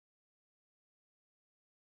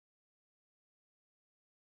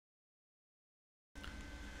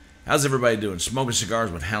How's everybody doing? Smoking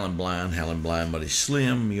cigars with Howlinblind, Howlinblind Buddy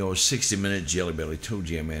Slim, your 60-minute Jelly Belly Toe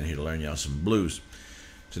Jam man here to learn y'all some blues.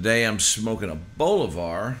 Today I'm smoking a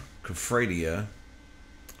Bolivar Cofradia.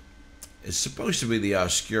 It's supposed to be the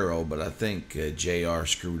Oscuro, but I think JR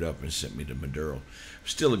screwed up and sent me to Maduro.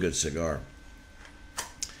 Still a good cigar.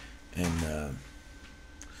 And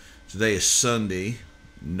today is Sunday,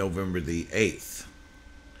 November the 8th.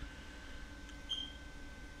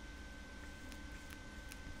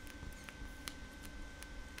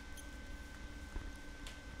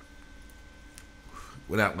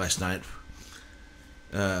 Went out last night.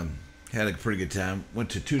 Had a pretty good time. Went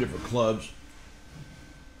to two different clubs.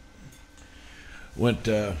 Went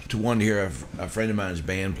to one to hear a friend of mine's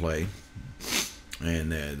band play.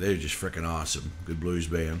 And they're just freaking awesome. Good blues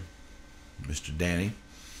band. Mr. Danny.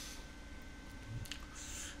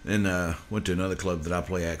 Then went to another club that I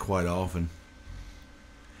play at quite often.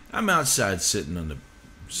 I'm outside sitting on the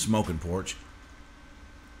smoking porch.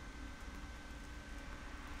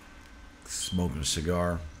 Smoking a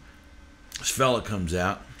cigar. This fella comes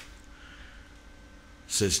out,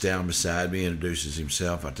 sits down beside me, introduces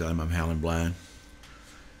himself. I tell him I'm Howlinblind.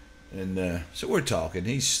 And so we're talking.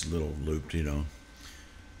 He's a little looped, you know.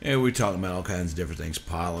 And we're talking about all kinds of different things,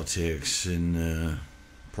 politics and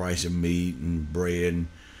price of meat and bread. And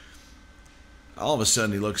all of a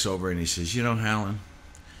sudden he looks over and he says, "You know, Howlin,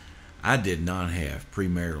 I did not have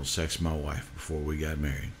premarital sex with my wife before we got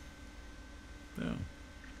married." No.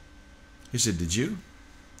 He said, "Did you?"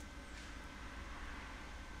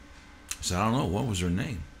 I said, "I don't know. What was her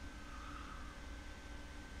name?"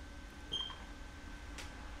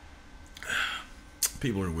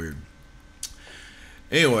 People are weird.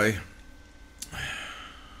 Anyway,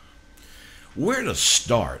 where to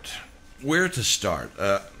start? Where to start?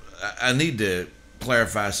 I need to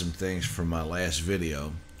clarify some things from my last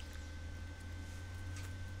video.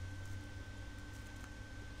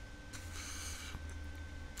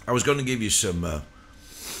 I was going to give you some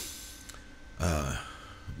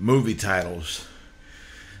movie titles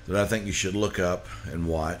that I think you should look up and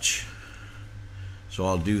watch. So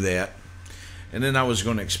I'll do that. And then I was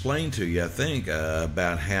going to explain to you, I think,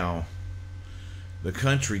 about how the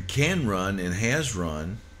country can run and has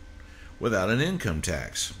run without an income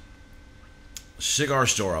tax. Cigar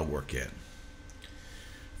store I work at.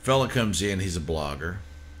 Fella comes in, he's a blogger.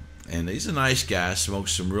 And he's a nice guy,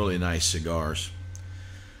 smokes some really nice cigars.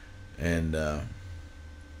 And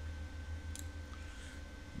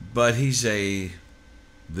but he's the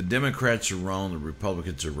Democrats are wrong, the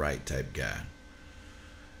Republicans are right type guy.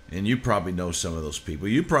 And you probably know some of those people.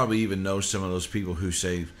 You probably even know some of those people who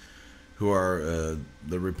say, the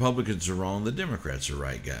Republicans are wrong, the Democrats are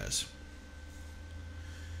right guys.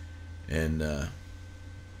 And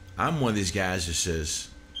I'm one of these guys who says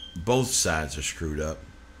both sides are screwed up.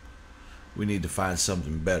 We need to find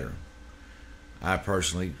something better. I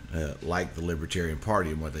personally like the Libertarian Party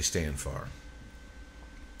and what they stand for.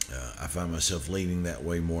 I find myself leaning that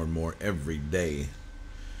way more and more every day.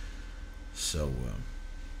 So,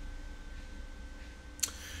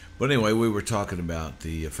 but anyway, we were talking about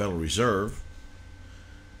the Federal Reserve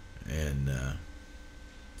and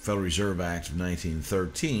Federal Reserve Act of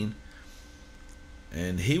 1913,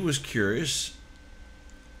 and he was curious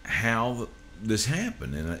how this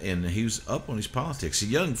happened, and he was up on his politics. A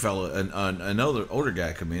young fellow, another older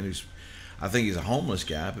guy come in. I think he's a homeless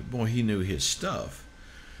guy, but boy, he knew his stuff.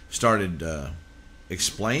 Started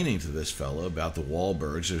explaining to this fellow about the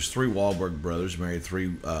Wahlbergs. There's three Wahlberg brothers, married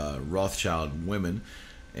three Rothschild women,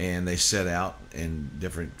 and they set out in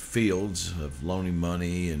different fields of loaning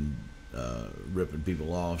money and ripping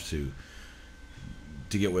people off to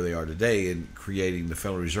get where they are today, and creating the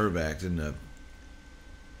Federal Reserve Act. And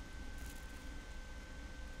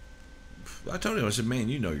I told him, I said, "Man,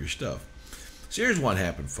 you know your stuff." So here's what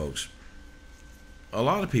happened, folks. A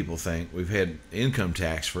lot of people think we've had income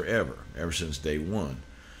tax forever, ever since day one.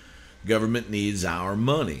 Government needs our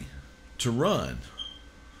money to run.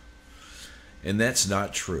 And that's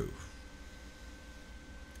not true.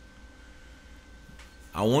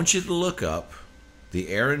 I want you to look up the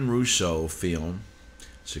Aaron Russo film.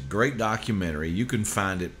 It's a great documentary. You can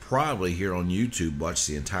find it probably here on YouTube. Watch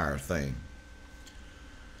the entire thing.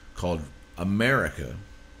 Called America,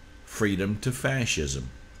 Freedom to Fascism.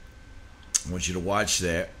 I want you to watch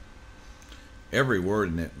that. Every word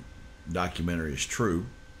in that documentary is true.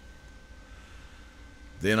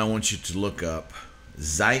 Then I want you to look up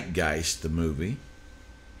Zeitgeist, the movie.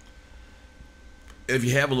 If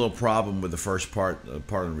you have a little problem with the first part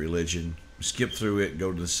on religion, skip through it,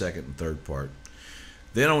 go to the second and third part.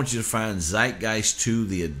 Then I want you to find Zeitgeist 2,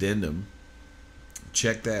 the addendum.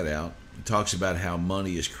 Check that out. It talks about how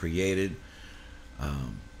money is created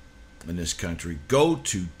in this country. Go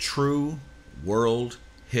to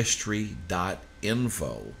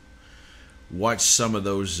trueworldhistory.info. Watch some of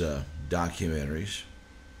those documentaries.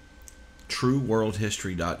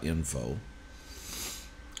 trueworldhistory.info.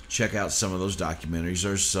 Check out some of those documentaries.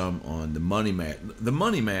 There's some on the Money The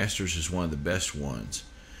Money Masters is one of the best ones.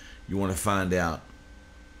 You want to find out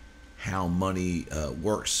how money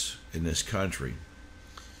works in this country.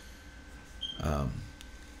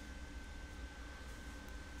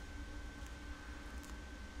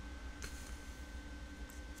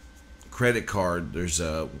 Credit card. There's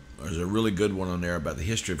a really good one on there about the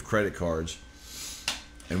history of credit cards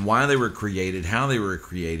and why they were created, how they were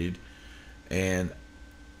created, and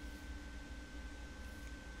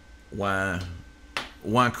why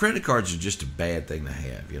credit cards are just a bad thing to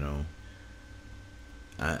have. You know,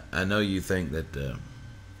 I know you think that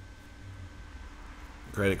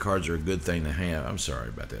credit cards are a good thing to have. I'm sorry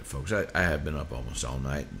about that, folks. I have been up almost all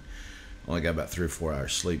night and only got about 3 or 4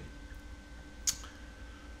 hours sleep.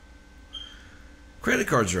 Credit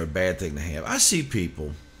cards are a bad thing to have. I see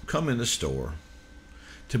people come in the store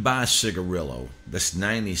to buy a cigarillo that's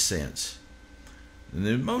 90 cents. And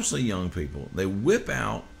they're mostly young people. They whip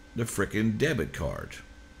out the frickin' debit card.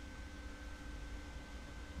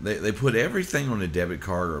 They put everything on a debit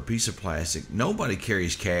card or a piece of plastic. Nobody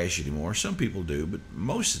carries cash anymore. Some people do, but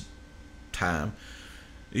most of the time,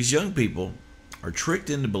 these young people are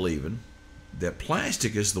tricked into believing that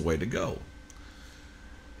plastic is the way to go.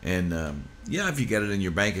 And yeah, if you get it in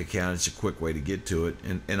your bank account, it's a quick way to get to it.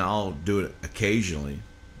 And I'll do it occasionally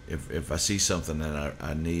if I see something that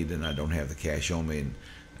I need and I don't have the cash on me, and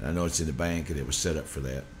I know it's in the bank and it was set up for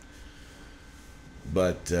that.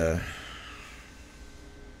 But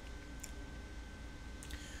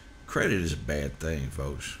credit is a bad thing,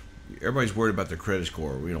 folks. Everybody's worried about their credit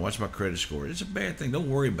score. You know, what's my credit score? It's a bad thing. Don't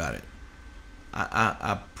worry about it.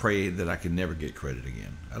 I pray that I can never get credit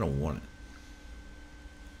again. I don't want it.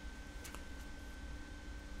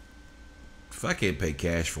 If I can't pay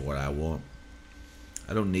cash for what I want,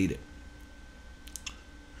 I don't need it.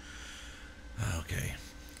 Okay.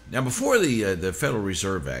 Now, before the Federal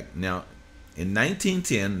Reserve Act, now in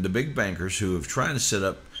 1910, the big bankers who have tried to set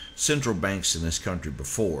up central banks in this country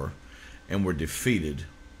before and were defeated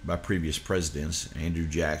by previous presidents, Andrew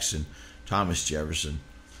Jackson, Thomas Jefferson,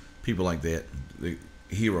 people like that, the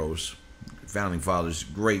heroes, founding fathers,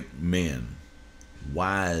 great men,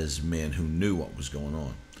 wise men who knew what was going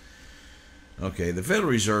on. Okay, the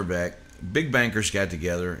Federal Reserve Act, big bankers got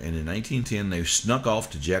together, and in 1910 they snuck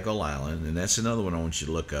off to Jekyll Island, and that's another one I want you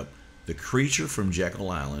to look up. The Creature from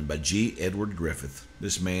Jekyll Island by G. Edward Griffith.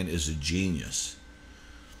 This man is a genius.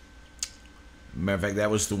 Matter of fact,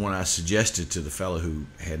 that was the one I suggested to the fellow who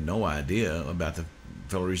had no idea about the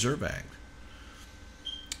Federal Reserve Act.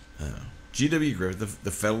 G.W. Griffith,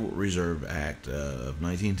 the Federal Reserve Act of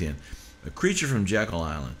 1910. A Creature from Jekyll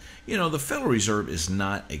Island. You know, the Federal Reserve is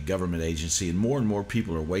not a government agency, and more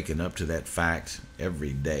people are waking up to that fact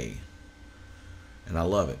every day. And I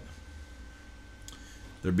love it.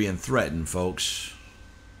 They're being threatened, folks.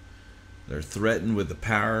 They're threatened with the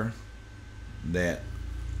power that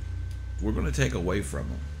we're going to take away from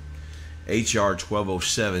them. H.R.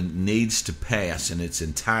 1207 needs to pass in its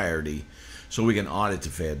entirety so we can audit the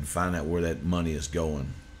Fed and find out where that money is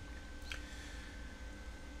going.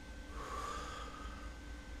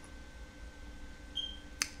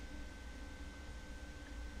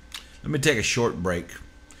 Let me take a short break.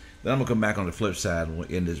 Then I'm going to come back on the flip side and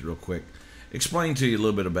we'll end this real quick. Explain to you a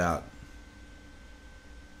little bit about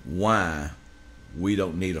why we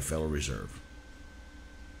don't need a Federal Reserve.